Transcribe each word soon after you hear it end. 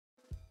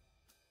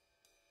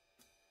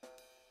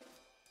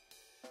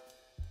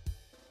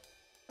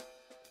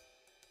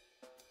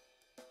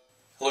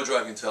Hello,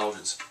 Driving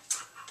Intelligence.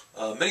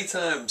 Many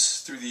times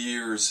through the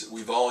years,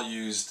 we've all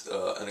used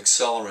an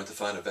accelerant to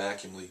find a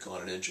vacuum leak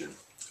on an engine.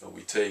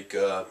 We take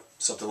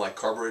something like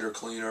carburetor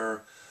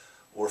cleaner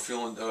or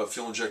fuel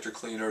injector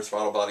cleaner,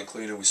 throttle body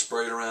cleaner, we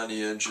spray it around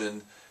the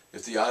engine.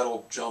 If the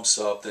idle jumps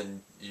up,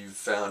 then you've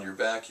found your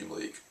vacuum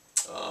leak.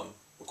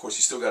 Of course,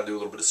 you still got to do a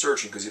little bit of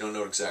searching because you don't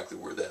know exactly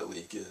where that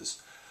leak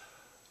is.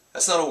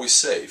 That's not always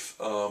safe.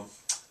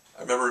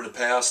 I remember in the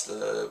past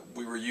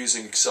we were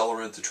using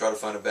accelerant to try to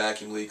find a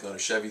vacuum leak on a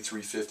Chevy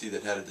 350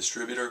 that had a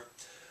distributor.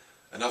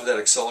 Enough of that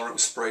accelerant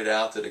was sprayed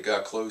out that it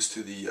got close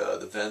to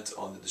the vent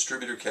on the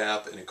distributor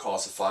cap and it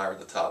caused a fire at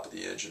the top of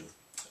the engine,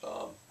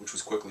 which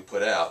was quickly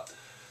put out.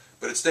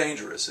 But it's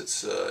dangerous.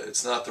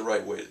 It's not the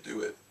right way to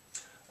do it.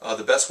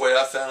 The best way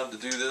I found to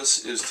do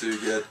this is to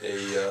get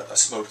a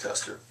smoke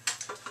tester.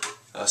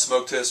 A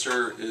smoke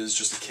tester is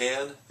just a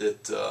can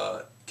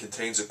that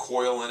contains a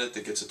coil in it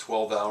that gets a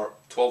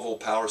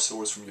 12-volt power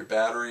source from your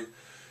battery.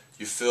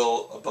 You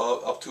fill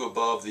up to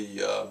above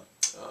the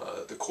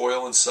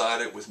coil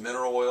inside it with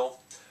mineral oil.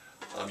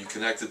 You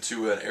connect it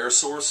to an air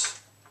source,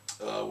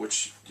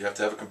 which you have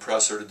to have a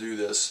compressor to do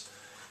this,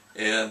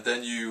 and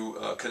then you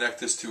connect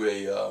this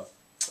to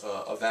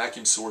a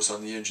vacuum source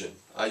on the engine.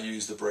 I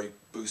use the brake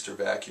booster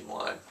vacuum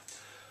line.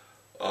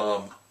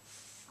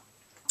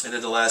 And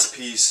then the last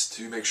piece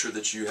to make sure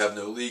that you have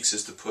no leaks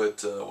is to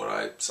put, a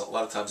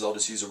lot of times I'll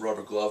just use a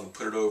rubber glove and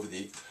put it over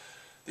the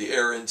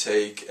air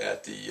intake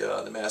at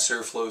the mass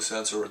airflow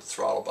sensor or the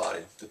throttle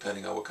body,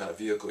 depending on what kind of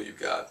vehicle you've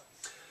got.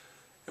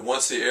 And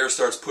once the air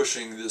starts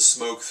pushing this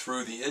smoke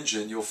through the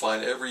engine, you'll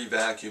find every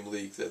vacuum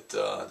leak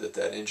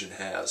that engine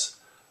has.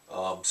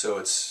 So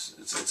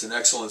it's an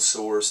excellent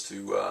source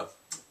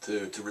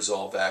to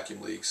resolve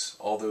vacuum leaks.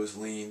 All those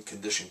lean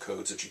condition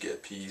codes that you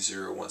get,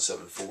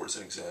 P0174 as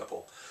an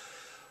example.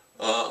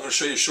 I'm going to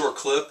show you a short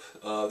clip.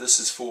 This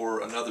is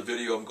for another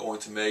video I'm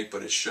going to make,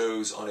 but it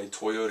shows on a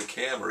Toyota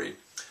Camry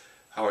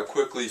how I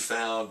quickly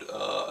found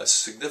a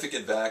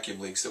significant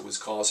vacuum leaks that was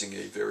causing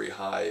a very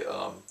high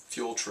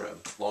fuel trim,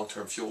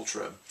 long-term fuel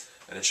trim,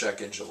 and a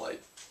check engine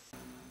light.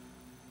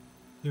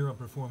 Here I'm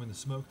performing the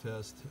smoke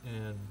test,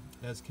 and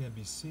as can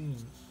be seen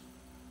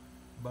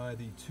by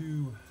the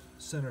two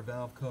center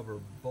valve cover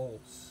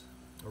bolts,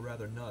 or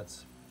rather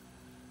nuts,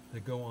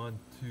 that go on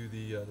to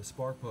the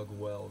spark plug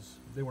wells,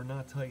 they were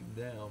not tightened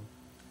down,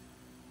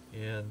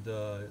 and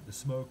the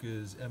smoke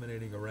is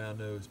emanating around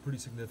those pretty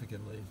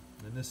significantly.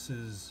 And this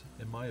is,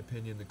 in my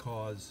opinion, the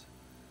cause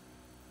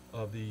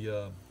of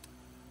the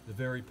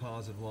very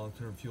positive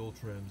long-term fuel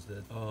trims.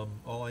 That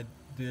all I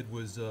did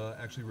was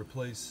actually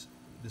replace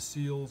the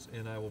seals,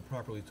 and I will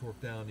properly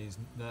torque down these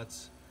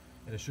nuts,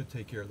 and it should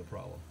take care of the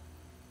problem.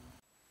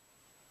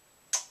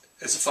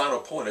 As a final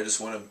point, I just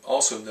want to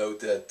also note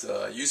that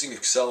using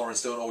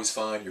accelerants don't always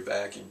find your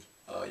vacuum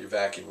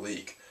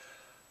leak.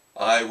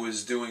 I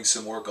was doing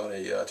some work on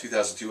a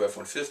 2002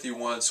 F-150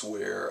 once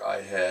where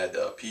I had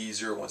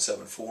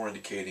P0174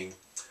 indicating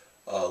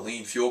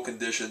lean fuel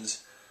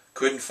conditions.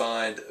 Couldn't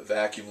find a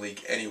vacuum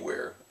leak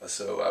anywhere,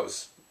 so I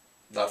was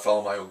not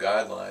following my own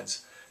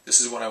guidelines.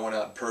 This is when I went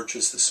out and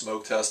purchased the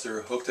smoke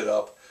tester, hooked it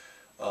up.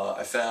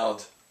 I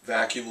found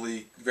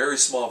very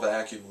small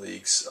vacuum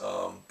leaks,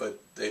 but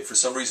for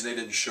some reason they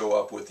didn't show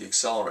up with the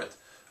accelerant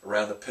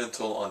around the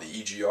pintle on the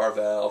EGR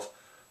valve,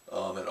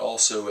 and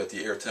also at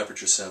the air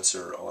temperature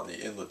sensor on the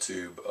inlet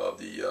tube of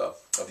the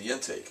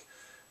intake.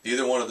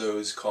 Neither one of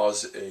those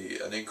caused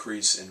an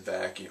increase in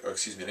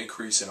an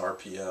increase in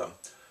RPM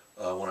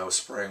when I was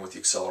spraying with the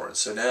accelerant.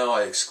 So now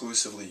I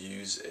exclusively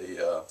use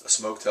a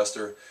smoke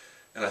tester,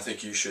 and I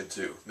think you should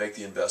too. Make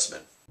the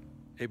investment.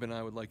 Abe and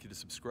I would like you to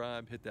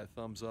subscribe, hit that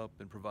thumbs up,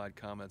 and provide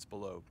comments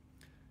below.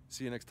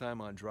 See you next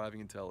time on Driving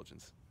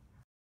Intelligence.